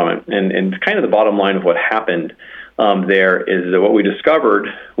ton from it. And kind of the bottom line of what happened there is that what we discovered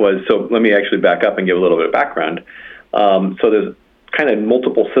was, so let me actually back up and give a little bit of background. So there's kind of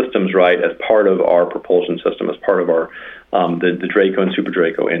multiple systems, right, as part of our propulsion system, as part of our the Draco and Super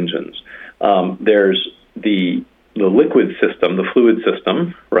Draco engines. There's the liquid system, the fluid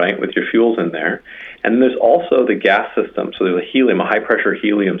system, right, with your fuels in there. And then there's also the gas system. So there's a high-pressure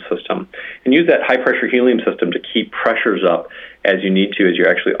helium system. And use that high-pressure helium system to keep pressures up as you need to as you're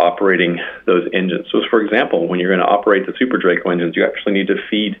actually operating those engines. So, for example, when you're going to operate the Super Draco engines, you actually need to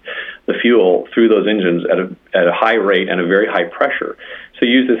feed the fuel through those engines at a high rate and a very high pressure. So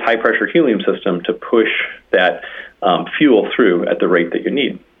use this high-pressure helium system to push that fuel through at the rate that you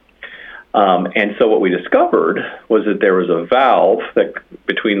need. And so what we discovered was that there was a valve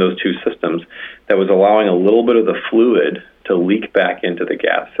between those two systems that was allowing a little bit of the fluid to leak back into the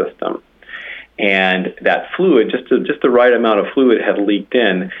gas system. And that fluid, just the right amount of fluid had leaked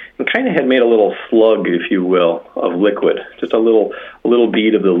in and kind of had made a little slug, if you will, of liquid, just a little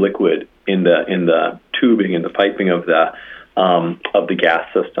bead of the liquid in the tubing and the piping of the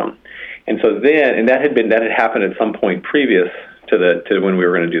gas system. And so that had happened at some point previous to when we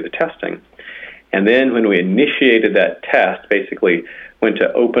were going to do the testing. And then when we initiated that test, basically went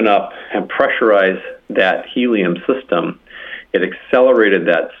to open up and pressurize that helium system, it accelerated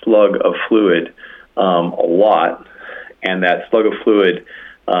that slug of fluid a lot, and that slug of fluid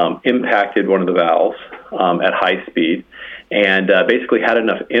impacted one of the valves at high speed, and basically had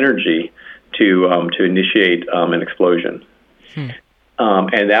enough energy to initiate an explosion.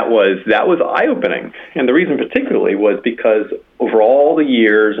 And that was eye-opening. And the reason particularly was because over all the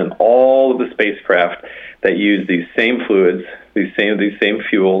years and all of the spacecraft that use these same fluids, these same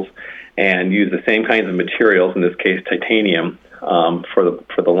fuels, and use the same kinds of materials, in this case titanium,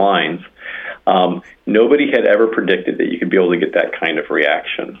 for the lines, nobody had ever predicted that you could be able to get that kind of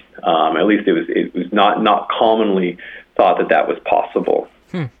reaction. At least it was not commonly thought that was possible.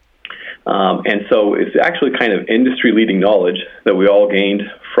 And so it's actually kind of industry-leading knowledge that we all gained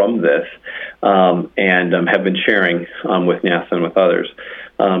from this and have been sharing with NASA and with others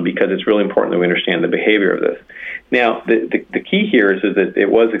because it's really important that we understand the behavior of this. Now, the key here is that it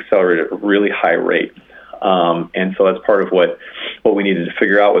was accelerated at a really high rate. And so that's part of what we needed to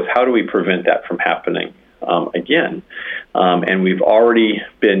figure out was how do we prevent that from happening again. And we've already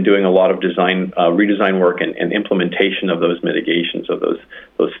been doing a lot of redesign work and implementation of those mitigations, of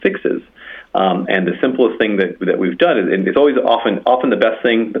those fixes. And the simplest thing that we've done is, and it's always often the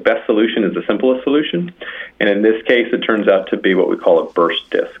best solution is the simplest solution. And in this case, it turns out to be what we call a burst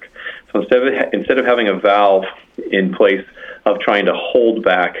disc. So instead of having a valve in place of trying to hold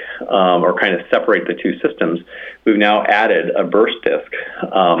back or kind of separate the two systems, we've now added a burst disc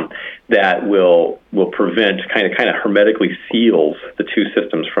that will prevent, kind of hermetically seals the two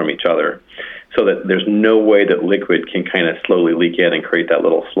systems from each other, so that there's no way that liquid can kind of slowly leak in and create that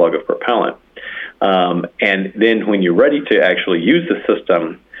little slug of propellant. And then when you're ready to actually use the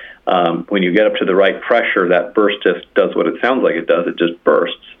system, when you get up to the right pressure, that burst disc does what it sounds like it does. It just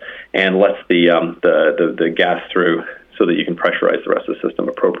bursts and lets the gas through so that you can pressurize the rest of the system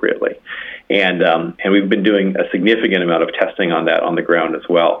appropriately. And we've been doing a significant amount of testing on that on the ground as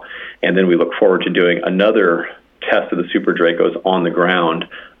well. And then we look forward to doing another test of the Super Dracos on the ground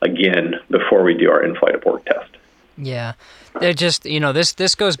again before we do our in-flight abort test. Yeah. It just,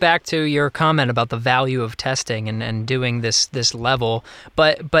 this goes back to your comment about the value of testing and doing this level.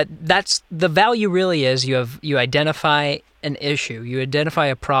 But that's the value really is you identify an issue, you identify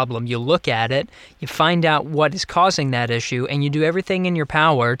a problem, you look at it, you find out what is causing that issue, and you do everything in your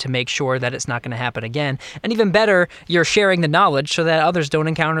power to make sure that it's not going to happen again. And even better, you're sharing the knowledge so that others don't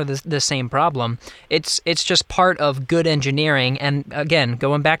encounter the same problem. It's just part of good engineering. And again,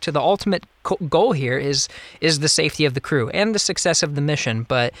 going back to the ultimate goal here is the safety of the crew and the success of the mission.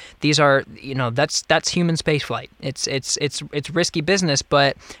 But these are, that's human spaceflight. It's risky business,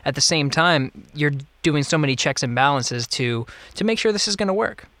 but at the same time, you're doing so many checks and balances to make sure this is going to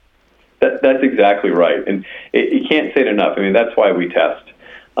work. That's exactly right, and you can't say it enough. I mean, that's why we test.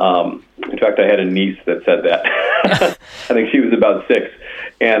 In fact, I had a niece that said that. I think she was about 6,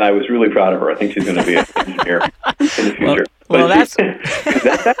 and I was really proud of her. I think she's going to be an engineer in the future. Well, that's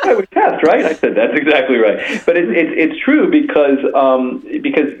that's why we test, right? I said that's exactly right. But it's true because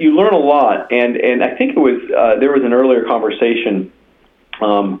you learn a lot, and I think it was there was an earlier conversation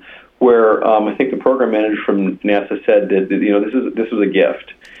where I think the program manager from NASA said that this was a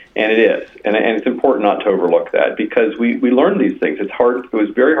gift, and it is, and it's important not to overlook that because we learn these things. It's hard. It was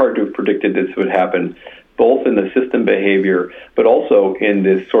very hard to have predicted this would happen, both in the system behavior, but also in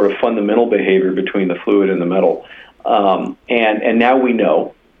this sort of fundamental behavior between the fluid and the metal. And now we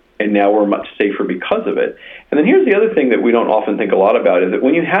know, and now we're much safer because of it. And then here's the other thing that we don't often think a lot about is that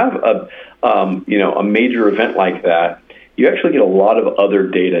when you have a major event like that, you actually get a lot of other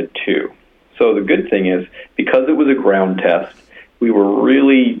data too. So the good thing is, because it was a ground test, we were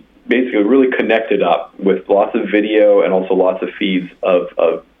really connected up with lots of video and also lots of feeds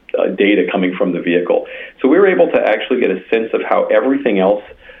of data coming from the vehicle. So we were able to actually get a sense of how everything else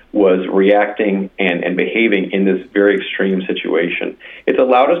was reacting and behaving in this very extreme situation. It's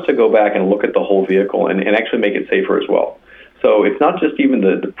allowed us to go back and look at the whole vehicle and actually make it safer as well. So it's not just even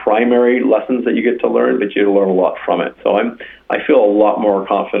the primary lessons that you get to learn, but you get to learn a lot from it. So I feel a lot more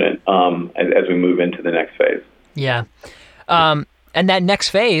confident as we move into the next phase. Yeah. And that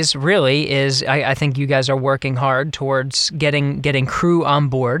next phase really is, I think you guys are working hard towards getting crew on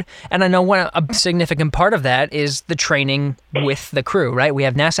board. And I know a significant part of that is the training with the crew, right? We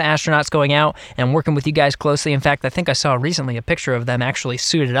have NASA astronauts going out and working with you guys closely. In fact, I think I saw recently a picture of them actually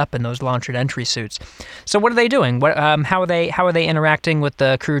suited up in those launch and entry suits. So what are they doing? How are they interacting with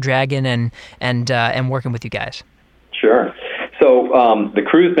the Crew Dragon and working with you guys? Sure. So the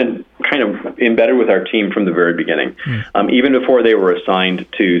crew's been kind of embedded with our team from the very beginning. Even before they were assigned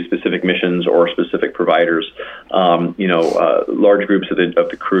to specific missions or specific providers, large groups of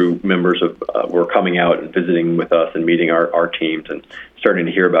the crew members were coming out and visiting with us and meeting our teams and starting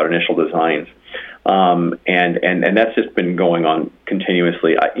to hear about initial designs. And that's just been going on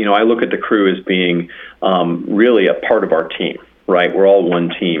continuously. I look at the crew as being really a part of our team, right? We're all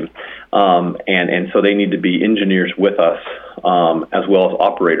one team. And so they need to be engineers with us, as well as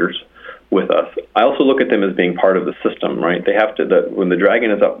operators with us. I also look at them as being part of the system, right? They have to, when the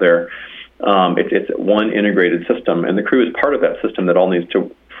Dragon is up there, it's one integrated system, and the crew is part of that system that all needs to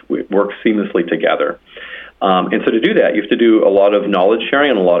work seamlessly together. And so to do that, you have to do a lot of knowledge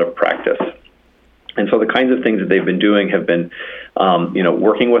sharing and a lot of practice. And so the kinds of things that they've been doing have been,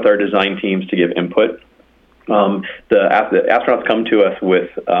 working with our design teams to give input. The astronauts come to us with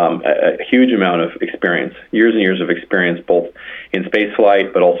a huge amount of experience, years and years of experience, both in space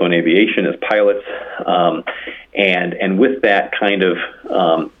flight, but also in aviation as pilots. And with that kind of,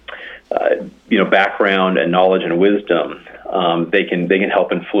 background and knowledge and wisdom, they can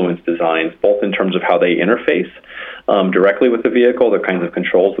help influence designs, both in terms of how they interface directly with the vehicle, the kinds of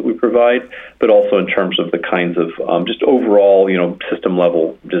controls that we provide, but also in terms of the kinds of just overall, system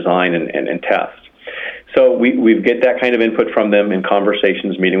level design and test. So we get that kind of input from them in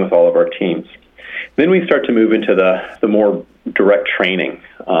conversations, meeting with all of our teams. Then we start to move into the more direct training,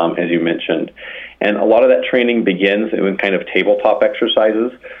 as you mentioned. And a lot of that training begins in kind of tabletop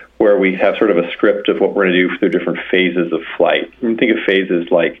exercises where we have sort of a script of what we're going to do through different phases of flight. You can think of phases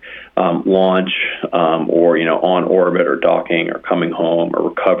like launch or, on orbit or docking or coming home or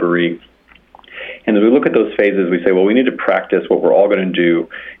recovery. And as we look at those phases, we say, well, we need to practice what we're all going to do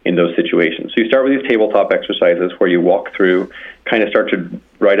in those situations. So you start with these tabletop exercises where you walk through, kind of start to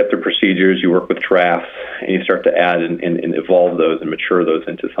write up the procedures, you work with drafts, and you start to add and evolve those and mature those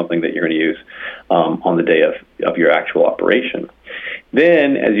into something that you're going to use on the day of your actual operation.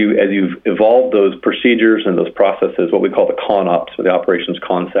 Then, as you've evolved those procedures and those processes, what we call the ConOps, or the operations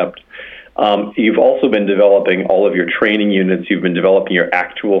concept, you've also been developing all of your training units. You've been developing your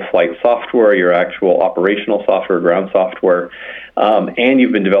actual flight software, your actual operational software, ground software, and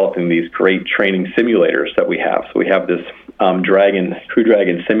you've been developing these great training simulators that we have. So we have this Crew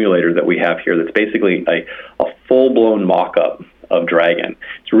Dragon simulator that we have here that's basically a full-blown mock-up of Dragon.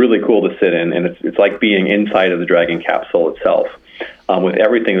 It's really cool to sit in, and it's like being inside of the Dragon capsule itself with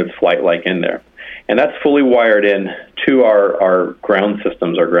everything that's flight-like in there. And that's fully wired in to our ground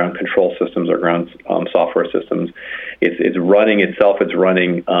systems, our ground control systems, our ground software systems. It's running itself. It's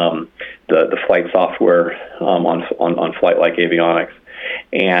running the flight software on flight-like avionics,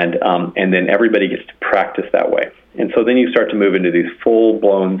 and then everybody gets to practice that way. And so then you start to move into these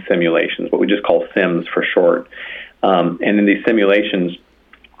full-blown simulations, what we just call sims for short. And in these simulations,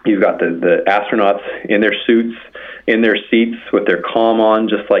 you've got the astronauts in their suits, in their seats with their comm on,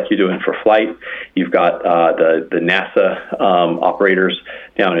 just like you're doing for flight. You've got the NASA operators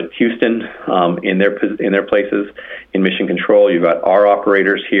down at Houston in their places in mission control. You've got our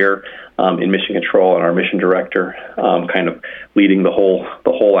operators here in mission control, and our mission director kind of leading the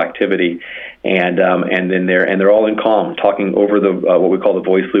whole activity. And then they're all in comm, talking over the what we call the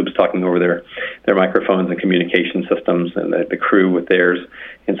voice loops, talking over their microphones and communication systems, and the crew with theirs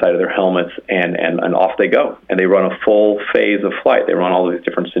inside of their helmets, and off they go. And they run a full phase of flight. They run all these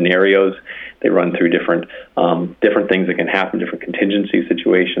different scenarios. They run through different things that can happen, different contingency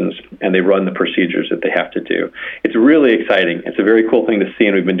situations, and they run the procedures that they have to do. It's really exciting. It's a very cool thing to see,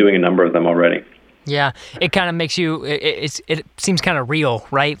 and we've been doing a number of them already. Yeah, it kind of makes you. It seems kind of real,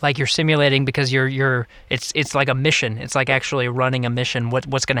 right? Like you're simulating because It's like a mission. It's like actually running a mission.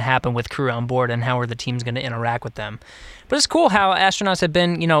 What's going to happen with crew on board, and how are the teams going to interact with them? But it's cool how astronauts have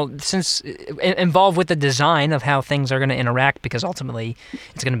been, since involved with the design of how things are going to interact, because ultimately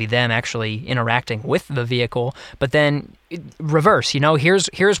it's going to be them actually interacting with the vehicle. But then reverse, here's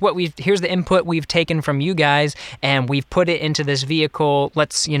the input we've taken from you guys, and we've put it into this vehicle.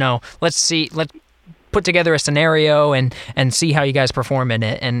 Let's put together a scenario and see how you guys perform in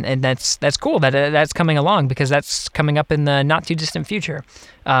it, and that's cool that's coming along, because that's coming up in the not too distant future.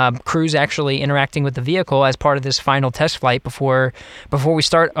 Crews actually interacting with the vehicle as part of this final test flight before we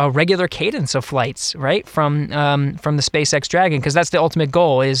start a regular cadence of flights, right, from the SpaceX Dragon, because that's the ultimate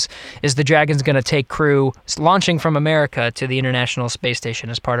goal. Is the Dragon's going to take crew launching from America to the International Space Station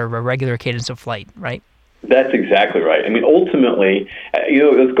as part of a regular cadence of flight, right? That's exactly right. I mean, ultimately,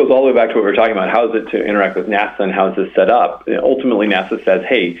 this goes all the way back to what we were talking about. How is it to interact with NASA, and how is this set up? Ultimately, NASA says,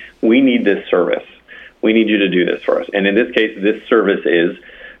 hey, we need this service. We need you to do this for us. And in this case, this service is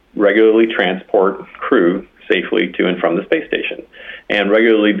regularly transport crew safely to and from the space station, and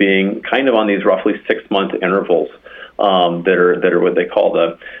regularly being kind of on these roughly 6-month intervals that are what they call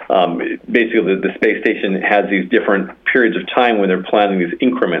basically the space station has these different periods of time when they're planning these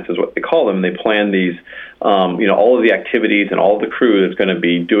increments, is what they call them. They plan these, all of the activities and all of the crew that's going to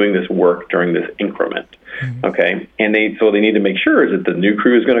be doing this work during this increment. Mm-hmm. Okay, and they need to make sure that the new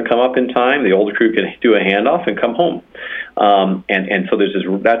crew is going to come up in time, the older crew can do a handoff and come home. And so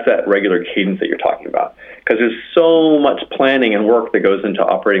that's that regular cadence that you're talking about, because there's so much planning and work that goes into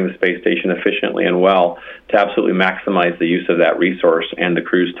operating the space station efficiently and well to absolutely maximize the use of that resource and the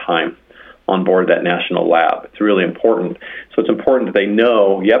crew's time on board that national lab. It's really important. So it's important that they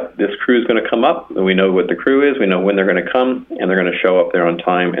know, yep, this crew is going to come up, and we know what the crew is, we know when they're going to come, and they're going to show up there on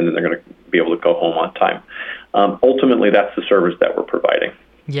time, and then they're going to be able to go home on time. Ultimately, that's the service that we're providing.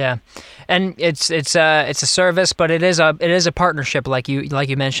 Yeah. And it's a service, but it is a partnership, like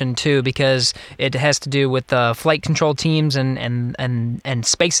you mentioned too, because it has to do with the flight control teams and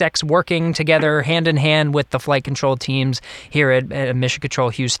SpaceX working together hand in hand with the flight control teams here at Mission Control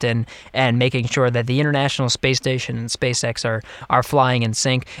Houston, and making sure that the International Space Station and SpaceX are flying in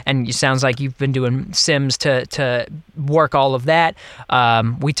sync. And it sounds like you've been doing sims to work all of that.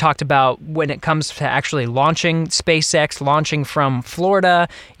 We talked about when it comes to actually launching SpaceX, launching from Florida,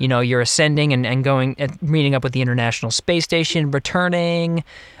 you're ascending and going and meeting up with the International Space Station, returning,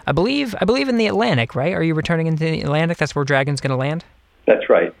 I believe in the Atlantic, right? Are you returning into the Atlantic? That's where Dragon's going to land? That's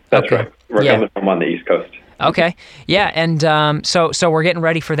right. Right. We're coming home on the East Coast. Okay. Yeah, and so we're getting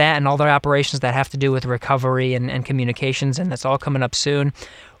ready for that and all the operations that have to do with recovery and communications, and that's all coming up soon.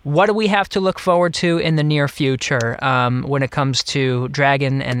 What do we have to look forward to in the near future when it comes to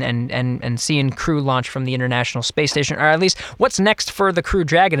Dragon and seeing crew launch from the International Space Station? Or at least, what's next for the Crew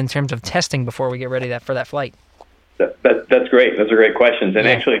Dragon in terms of testing before we get ready for that flight? That's great. Those are great questions. And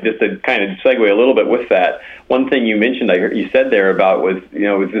actually, just to kind of segue a little bit with that, one thing you mentioned, you said there about was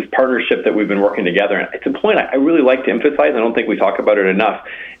this partnership that we've been working together. And it's a point I really like to emphasize. I don't think we talk about it enough,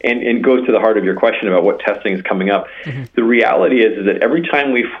 and goes to the heart of your question about what testing is coming up. Mm-hmm. The reality is that every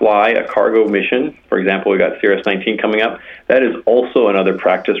time we fly a cargo mission, for example, we got CRS-19 coming up, that is also another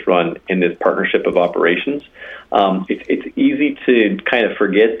practice run in this partnership of operations. It's easy to kind of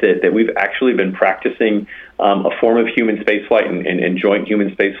forget that we've actually been practicing a form of human spaceflight and joint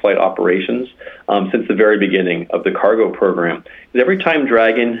human spaceflight operations since the very beginning of the cargo program. Every time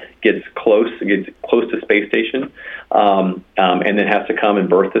Dragon gets close to space station, and then has to come and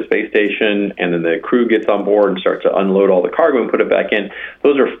berth the space station, and then the crew gets on board and starts to unload all the cargo and put it back in,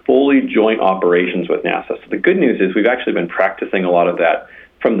 those are fully joint operations with NASA. So the good news is we've actually been practicing a lot of that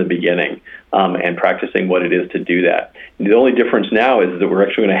from the beginning, and practicing what it is to do that. And the only difference now is that we're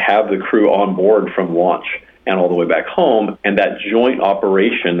actually going to have the crew on board from launch and all the way back home, and that joint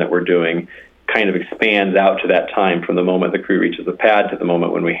operation that we're doing kind of expands out to that time from the moment the crew reaches the pad to the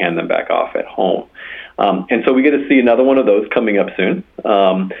moment when we hand them back off at home. And so we get to see another one of those coming up soon,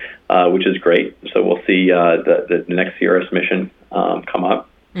 which is great. So we'll see the next CRS mission come up.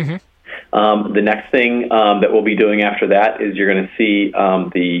 Mm-hmm. The next thing that we'll be doing after that is you're going to see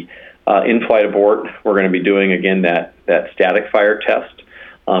the in-flight abort. We're going to be doing, again, that static fire test,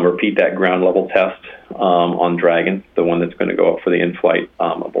 repeat that ground level test on Dragon, the one that's going to go up for the in-flight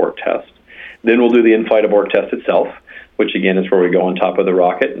abort test. Then we'll do the in-flight abort test itself, which again is where we go on top of the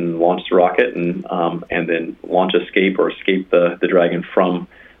rocket and launch the rocket and then launch escape the Dragon from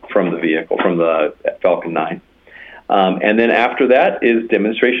the vehicle, from the Falcon 9. And then after that is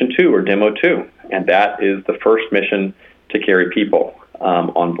Demonstration 2 or Demo 2, and that is the first mission to carry people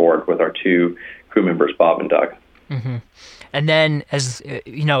on board with our two crew members, Bob and Doug. Mm-hmm. And then, as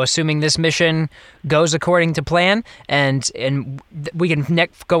assuming this mission goes according to plan, and we can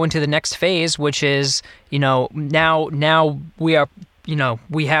go into the next phase, which is now we are.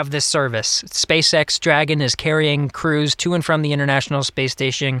 We have this service. SpaceX Dragon is carrying crews to and from the International Space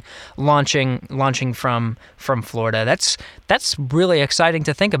Station, launching from Florida. That's really exciting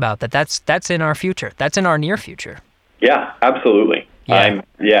to think about. That's in our future. That's in our near future. Yeah, absolutely. Yeah.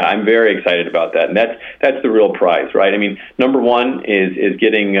 I'm very excited about that, and that's the real prize, right? I mean, number one is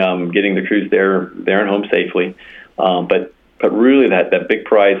getting the crews there and home safely, but really that big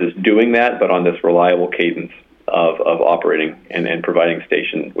prize is doing that, but on this reliable cadence of operating and providing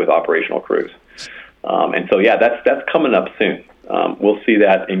station with operational crews. And so that's coming up soon. We'll see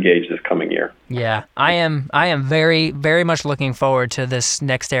that engage this coming year. Yeah, I am very, very much looking forward to this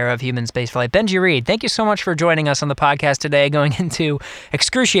next era of human spaceflight. Benji Reed, thank you so much for joining us on the podcast today, going into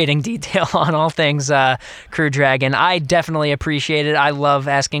excruciating detail on all things Crew Dragon. I definitely appreciate it. I love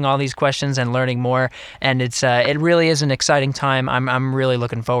asking all these questions and learning more, and it really is an exciting time. I'm really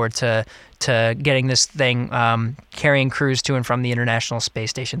looking forward to getting this thing carrying crews to and from the International Space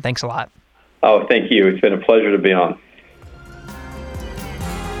Station. Thanks a lot. Oh, thank you. It's been a pleasure to be on.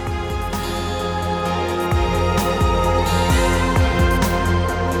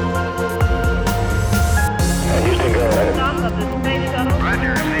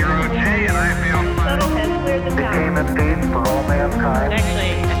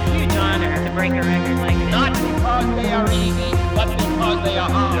 Actually, a huge honor to break a record like this. Not because they are easy, but because they are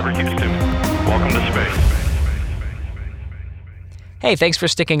hard. Houston, welcome to space. Hey, thanks for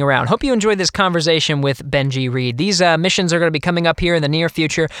sticking around. Hope you enjoyed this conversation with Benji Reed. These missions are going to be coming up here in the near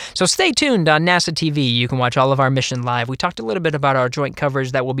future, so stay tuned on NASA TV. You can watch all of our mission live. We talked a little bit about our joint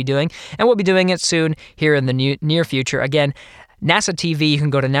coverage that we'll be doing, and we'll be doing it soon here in the near future. Again, NASA TV, you can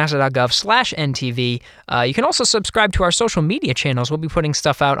go to nasa.gov/NTV. You can also subscribe to our social media channels. We'll be putting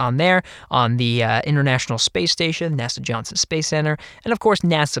stuff out on there, on the International Space Station, NASA Johnson Space Center, and of course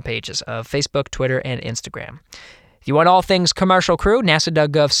NASA pages of Facebook, Twitter, and Instagram. If you want all things Commercial Crew,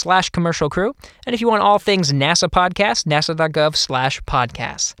 nasa.gov/Commercial Crew. And if you want all things NASA Podcast,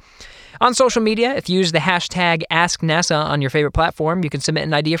 nasa.gov/podcasts. On social media, if you use the hashtag AskNASA on your favorite platform, you can submit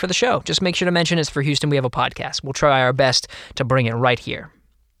an idea for the show. Just make sure to mention it's for Houston We Have a Podcast. We'll try our best to bring it right here.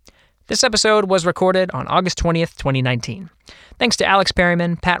 This episode was recorded on August 20th, 2019. Thanks to Alex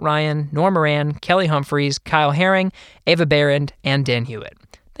Perryman, Pat Ryan, Norm Moran, Kelly Humphreys, Kyle Herring, Ava Barrand, and Dan Hewitt.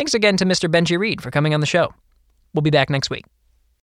 Thanks again to Mr. Benji Reed for coming on the show. We'll be back next week.